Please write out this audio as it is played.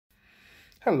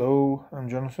Hello, I'm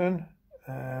Jonathan.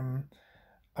 I'm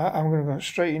going to go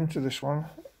straight into this one.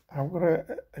 I've got a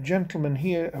gentleman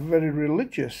here, a very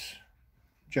religious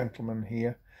gentleman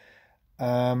here.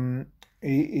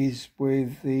 He is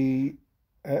with the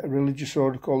religious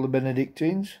order called the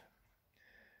Benedictines,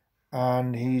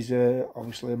 and he's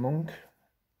obviously a monk,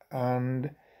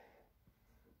 and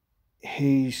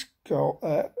he's got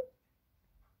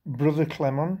Brother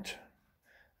Claremont,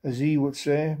 as he would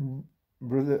say,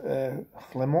 Brother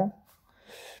Claremont.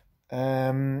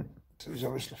 So he's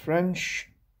obviously French,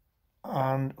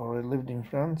 or he lived in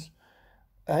France.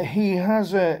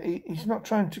 He's not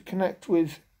trying to connect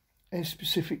with a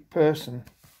specific person.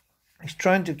 He's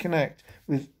trying to connect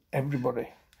with everybody.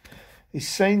 He's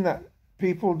saying that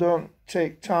people don't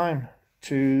take time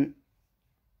to,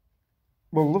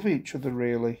 love each other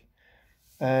really.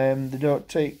 They don't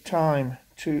take time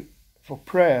for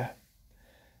prayer.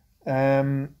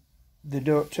 They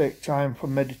don't take time for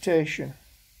meditation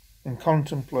and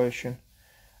contemplation,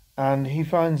 and he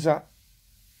finds that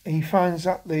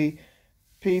the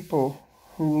people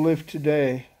who live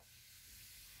today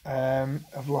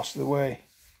have lost their way.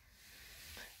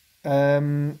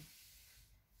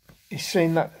 He's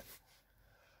saying that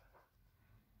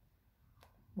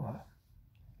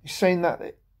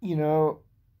you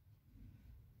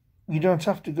don't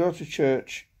have to go to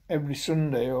church every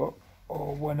Sunday or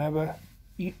whenever.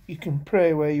 You can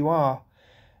pray where you are,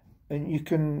 and you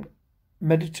can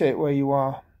meditate where you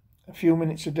are. A few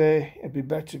minutes a day it'd be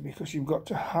better, because you've got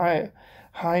to higher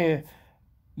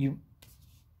your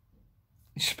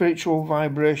spiritual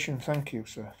vibration. Thank you,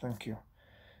 sir. Thank you.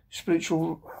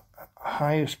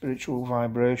 Higher spiritual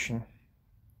vibration.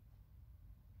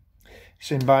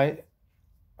 Saying by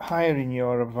higher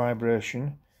your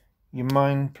vibration, your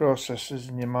mind processes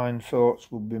and your mind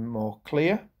thoughts will be more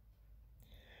clear.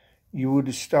 You would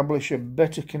establish a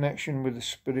better connection with the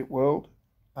spirit world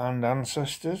and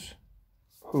ancestors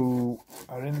who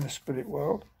are in the spirit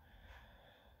world.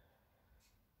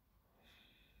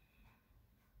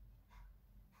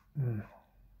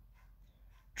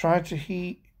 Try to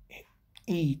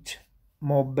eat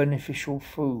more beneficial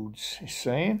foods, he's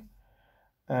saying,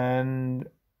 and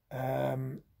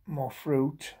more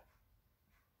fruit.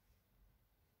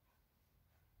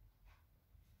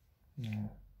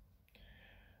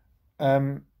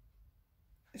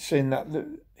 Saying that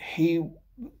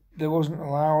they wasn't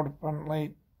allowed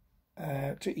apparently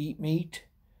to eat meat.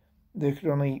 They could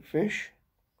only eat fish,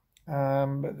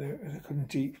 but they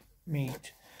couldn't eat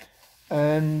meat.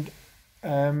 And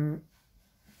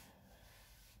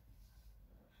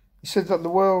he said that the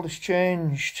world has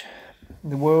changed.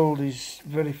 The world is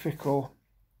very fickle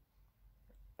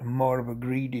and more of a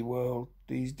greedy world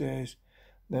these days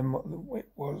than what it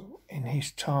was in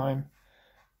his time.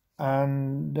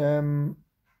 And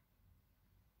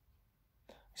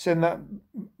saying that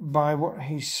by what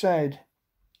he said,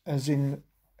 as in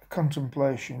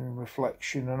contemplation,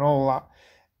 reflection and all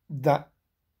that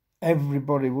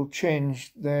everybody will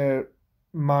change their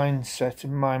mindset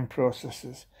and mind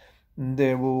processes, and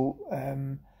they will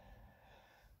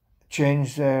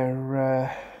change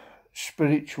their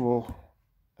spiritual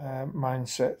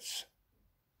mindsets,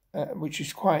 which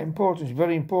is quite important. It's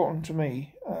very important to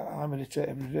me. I meditate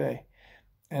every day,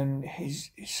 and he's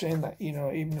saying that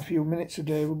even a few minutes a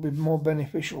day would be more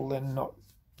beneficial than not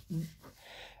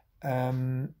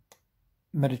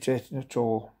meditating at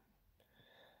all.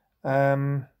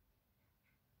 It's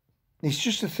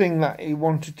just a thing that he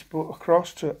wanted to put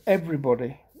across to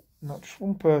everybody, not just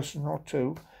one person or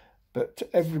two, but to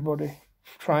everybody.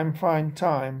 Try and find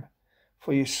time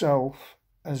for yourself,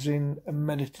 as in a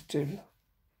meditative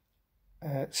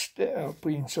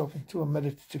put yourself into a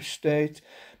meditative state,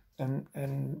 and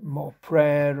more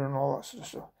prayer and all that sort of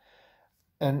stuff.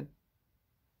 And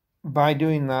by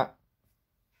doing that,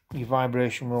 your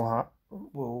vibration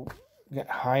will get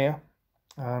higher,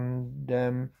 and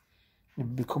you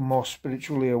become more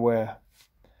spiritually aware.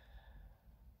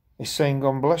 He's saying,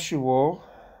 God bless you all.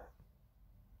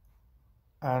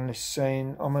 And he's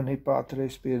saying, Omni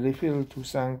Patris Spiritus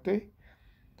Sancti,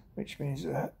 which means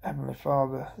the Heavenly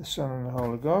Father, the Son and the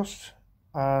Holy Ghost.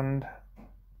 And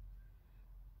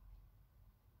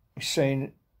he's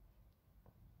saying,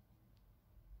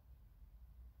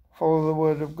 follow the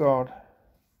word of God.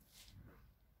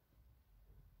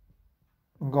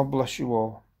 And God bless you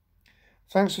all.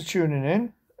 Thanks for tuning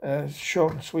in. It's a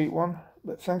short and sweet one,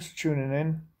 but thanks for tuning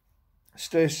in.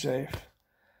 Stay safe,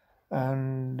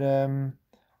 and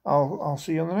I'll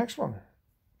see you on the next one.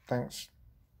 Thanks.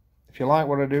 If you like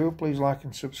what I do, please like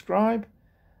and subscribe.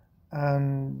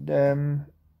 And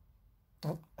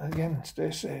again,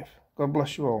 stay safe. God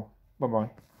bless you all. Bye-bye.